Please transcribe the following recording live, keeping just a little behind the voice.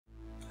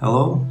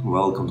Hello,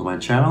 welcome to my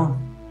channel.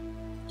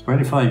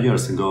 25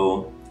 years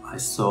ago, I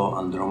saw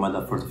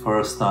Andromeda for the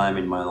first time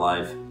in my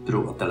life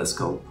through a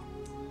telescope.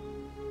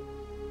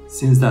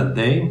 Since that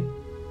day,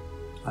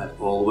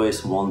 I've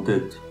always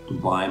wanted to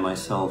buy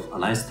myself a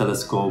nice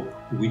telescope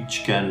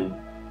which can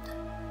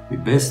be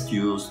best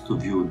used to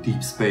view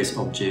deep space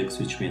objects,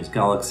 which means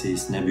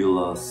galaxies,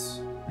 nebulas,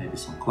 maybe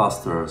some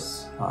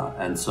clusters,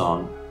 and so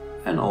on.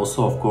 And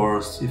also, of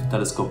course, if a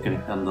telescope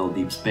can handle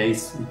deep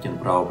space, it can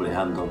probably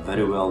handle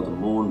very well the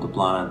moon, the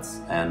planets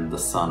and the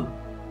sun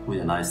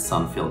with a nice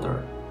sun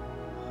filter.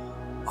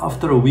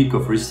 After a week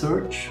of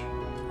research,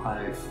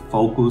 I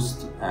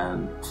focused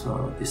and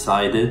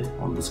decided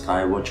on the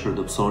Skywatcher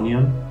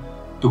Dobsonian.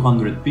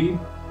 200p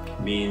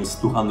means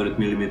 200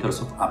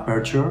 millimeters of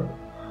aperture.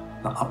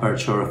 The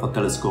aperture of a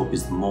telescope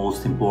is the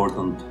most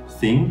important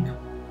thing.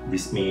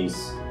 This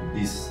means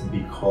this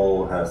big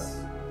hole has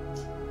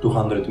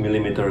 200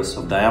 millimeters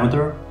of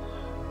diameter.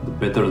 The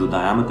better the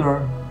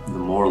diameter, the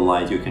more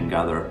light you can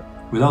gather.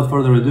 Without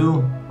further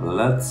ado,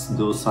 let's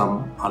do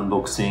some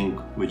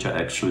unboxing, which I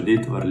actually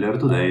did earlier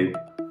today.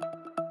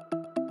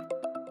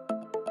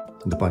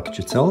 The package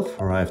itself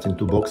arrived in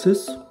two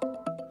boxes.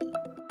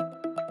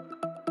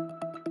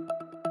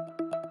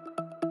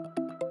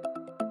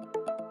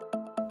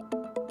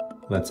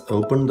 Let's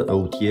open the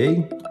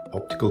OTA,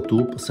 optical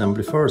tube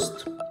assembly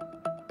first.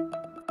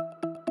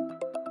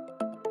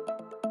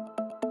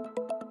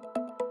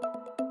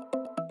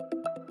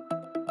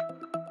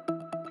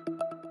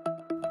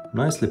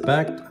 Nicely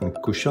packed and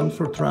cushioned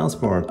for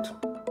transport.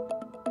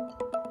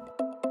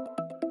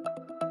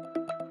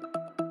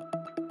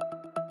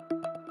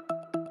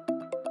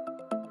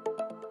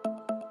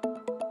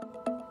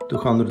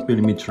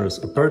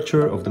 (200mm)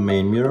 aperture of the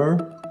main mirror.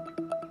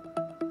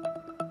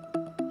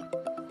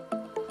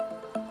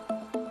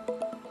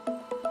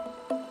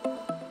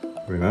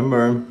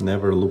 Remember,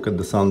 never look at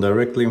the sun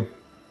directly.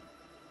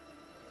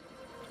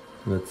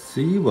 Let's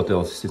see what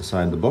else is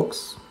inside the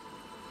box.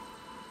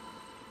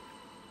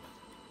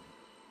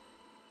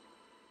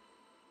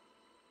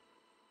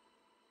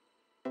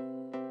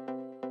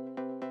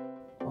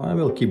 I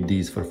will keep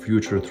these for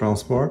future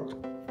transport.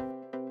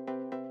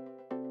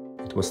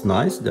 It was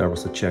nice, there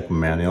was a check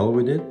manual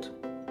with it.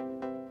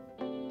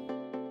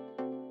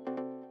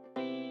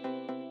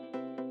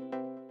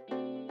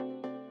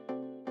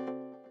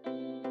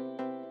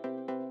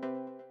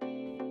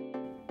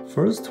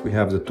 First, we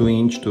have the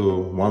 2" to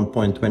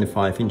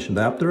 1.25"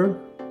 adapter.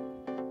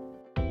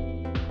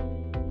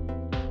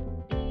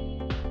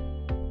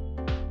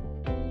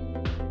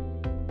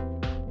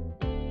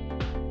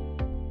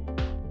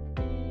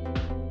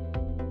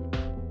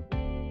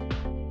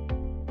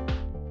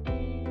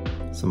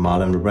 Some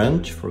Allen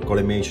wrench for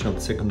collimation of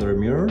the secondary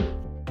mirror.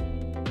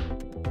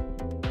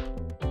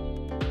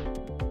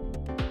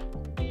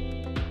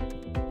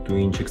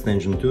 (2"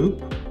 extension tube.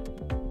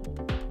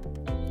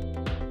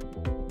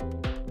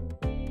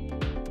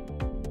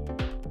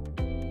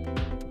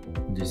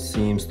 This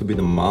seems to be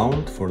the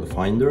mount for the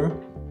finder.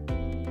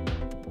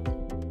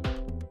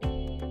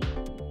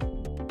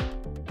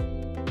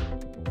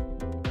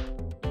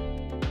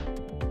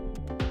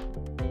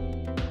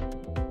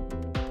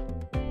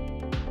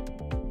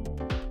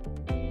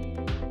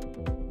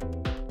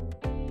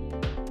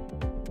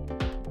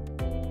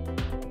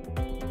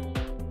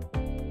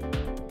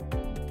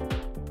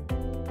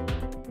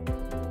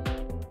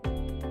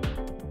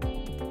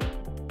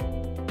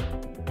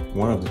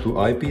 One of the two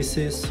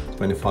eyepieces,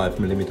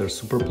 25mm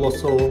super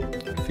plossel,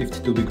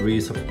 52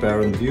 degrees of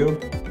apparent view.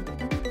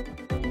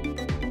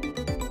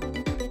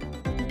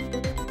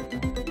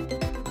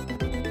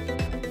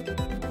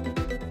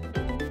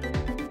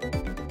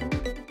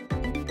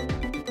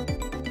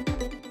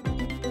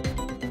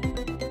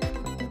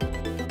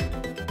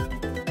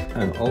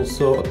 And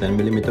also a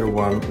 10mm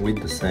one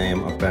with the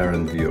same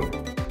apparent view.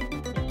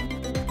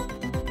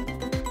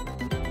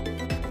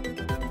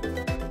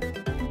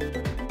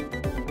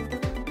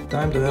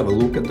 Time to have a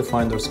look at the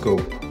finder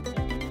scope.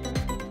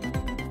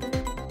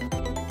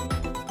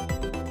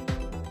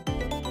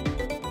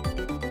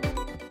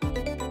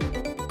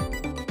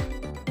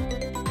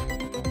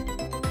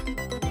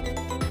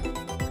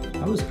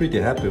 I was pretty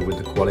happy with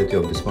the quality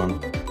of this one.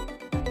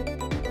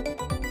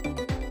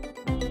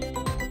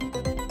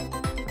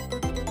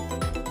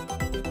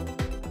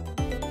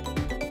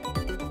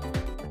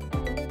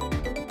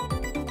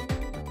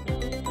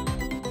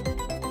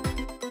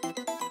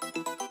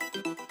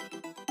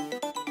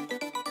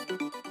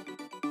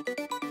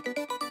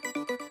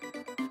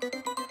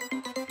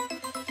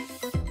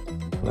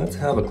 Let's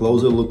have a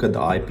closer look at the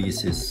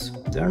eyepieces.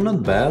 They're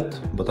not bad,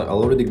 but I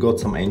already got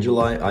some angel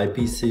eye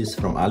eyepieces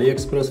from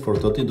AliExpress for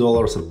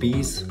 $30 a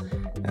piece,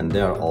 and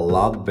they are a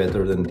lot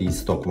better than these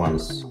stock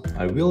ones.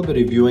 I will be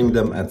reviewing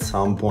them at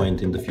some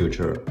point in the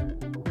future.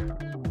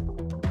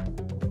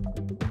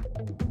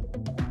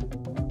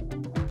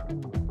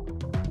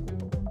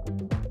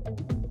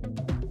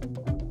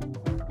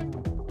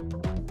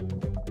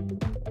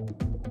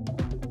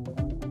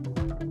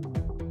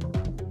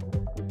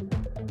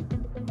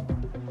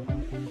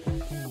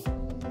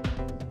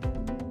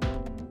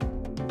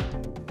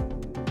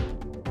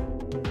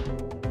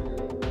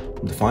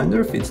 The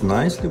finder fits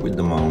nicely with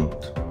the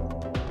mount.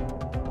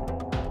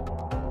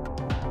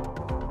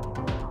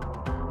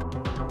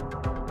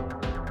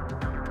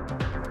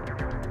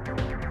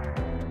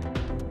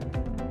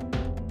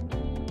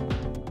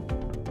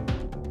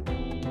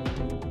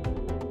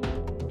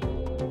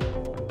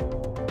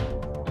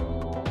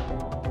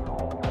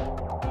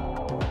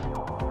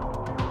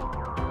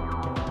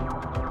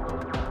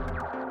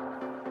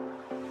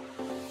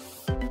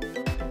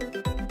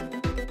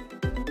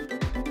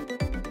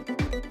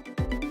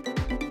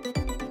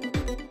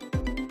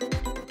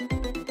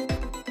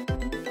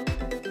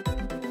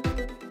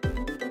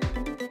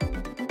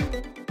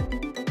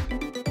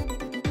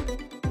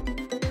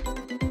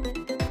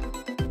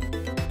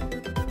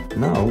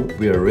 Now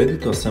we are ready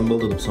to assemble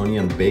the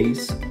Dobsonian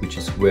base, which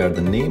is where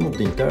the name of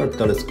the entire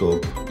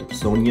telescope,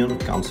 Dobsonian,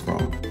 comes from.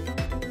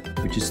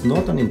 Which is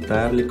not an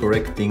entirely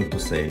correct thing to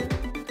say.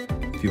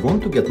 If you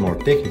want to get more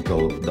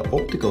technical, the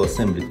optical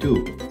assembly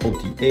tube,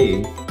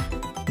 OTA,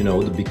 you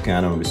know, the big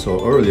cannon we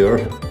saw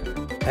earlier,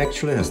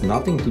 actually has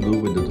nothing to do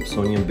with the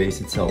Dobsonian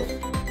base itself.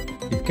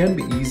 It can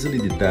be easily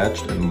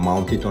detached and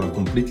mounted on a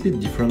completely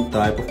different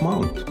type of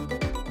mount.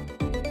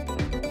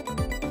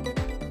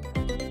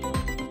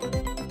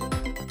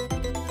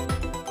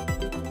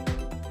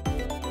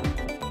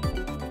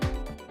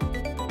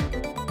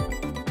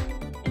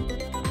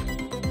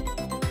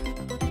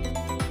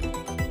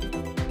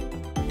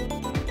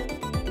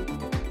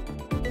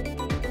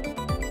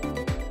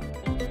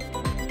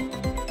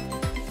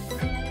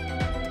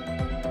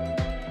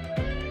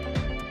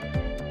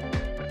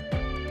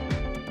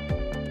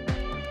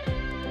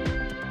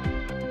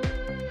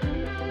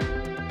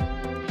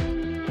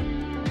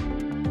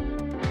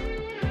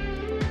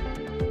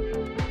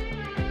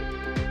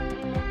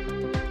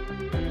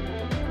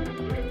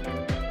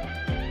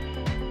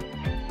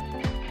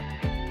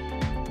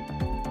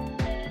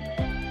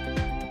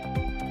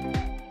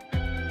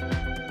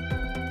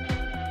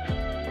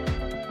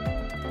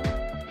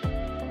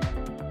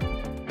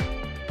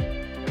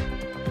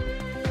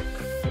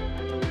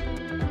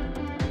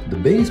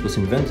 The base was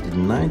invented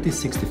in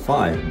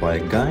 1965 by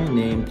a guy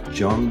named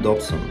John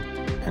Dobson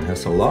and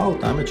has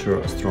allowed amateur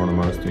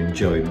astronomers to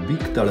enjoy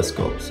big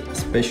telescopes,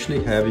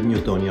 especially heavy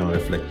Newtonian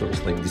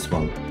reflectors like this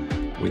one,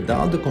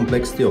 without the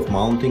complexity of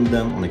mounting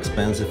them on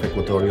expensive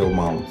equatorial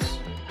mounts.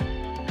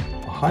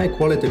 A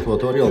high-quality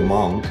equatorial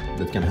mount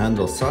that can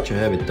handle such a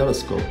heavy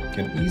telescope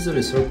can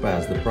easily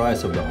surpass the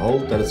price of the whole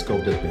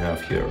telescope that we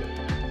have here.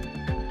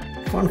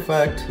 Fun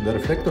fact, the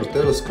reflector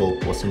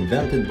telescope was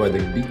invented by the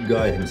big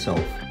guy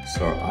himself,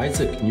 Sir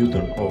Isaac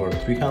Newton, over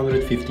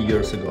 350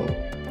 years ago.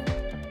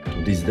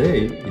 To this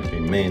day, it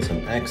remains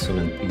an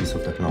excellent piece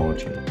of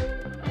technology.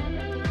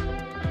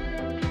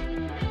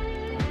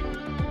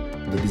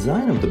 The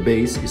design of the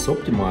base is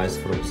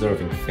optimized for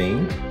observing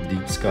faint,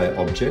 deep sky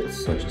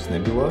objects such as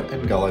nebula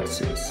and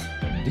galaxies.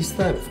 This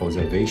type of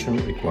observation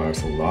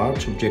requires a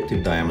large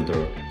objective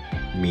diameter,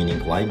 meaning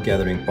light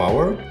gathering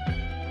power,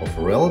 of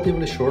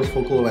relatively short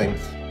focal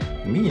length,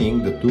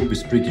 meaning the tube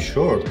is pretty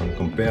short when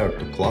compared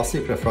to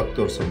classic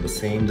refractors of the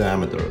same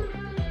diameter.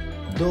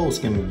 Those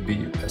can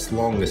be as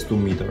long as 2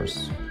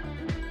 meters.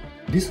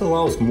 This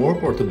allows more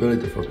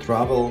portability for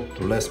travel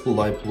to less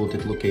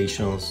light-polluted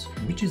locations,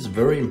 which is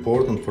very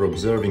important for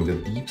observing the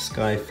deep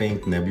sky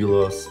faint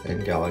nebulas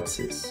and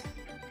galaxies.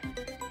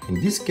 In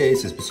this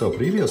case, as we saw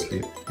previously,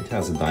 it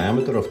has a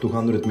diameter of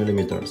 200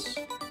 millimeters.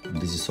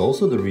 This is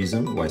also the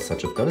reason why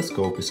such a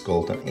telescope is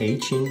called an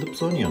H in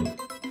Dobsonian.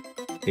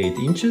 8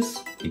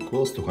 inches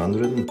equals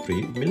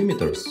 203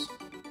 millimeters.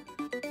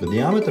 The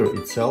diameter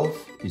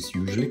itself is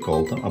usually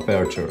called an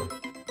aperture.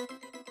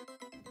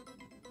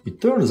 It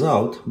turns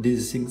out this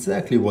is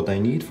exactly what I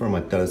need for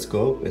my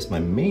telescope, as my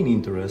main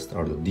interest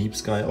are the deep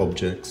sky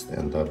objects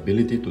and the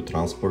ability to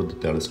transport the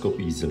telescope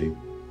easily.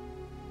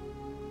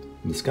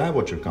 The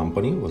Skywatcher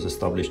company was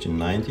established in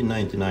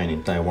 1999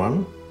 in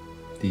Taiwan.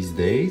 These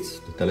days,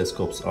 the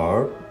telescopes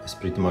are, as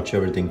pretty much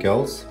everything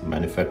else,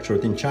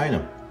 manufactured in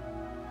China.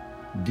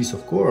 This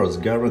of course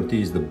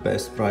guarantees the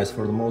best price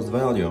for the most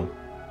value.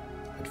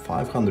 At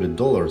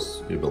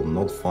 $500, you will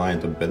not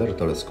find a better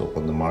telescope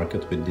on the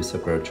market with this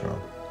aperture.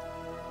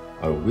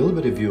 I will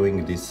be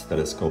reviewing this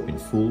telescope in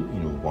full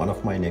in one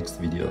of my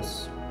next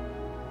videos.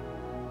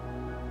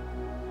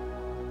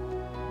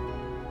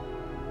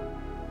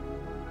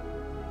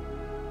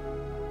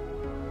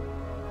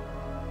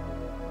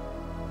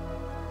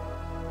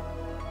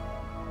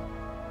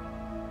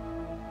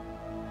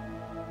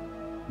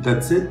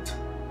 That's it.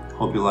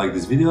 Hope you like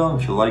this video.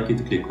 If you like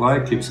it, click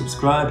like, click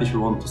subscribe. If you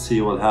want to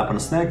see what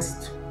happens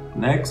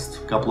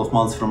next couple of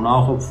months from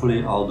now,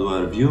 hopefully I'll do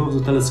a review of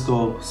the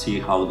telescope, see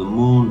how the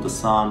moon, the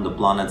sun, the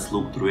planets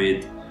look through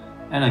it,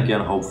 and again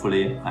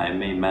hopefully I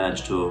may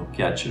manage to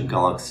catch a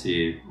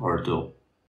galaxy or two.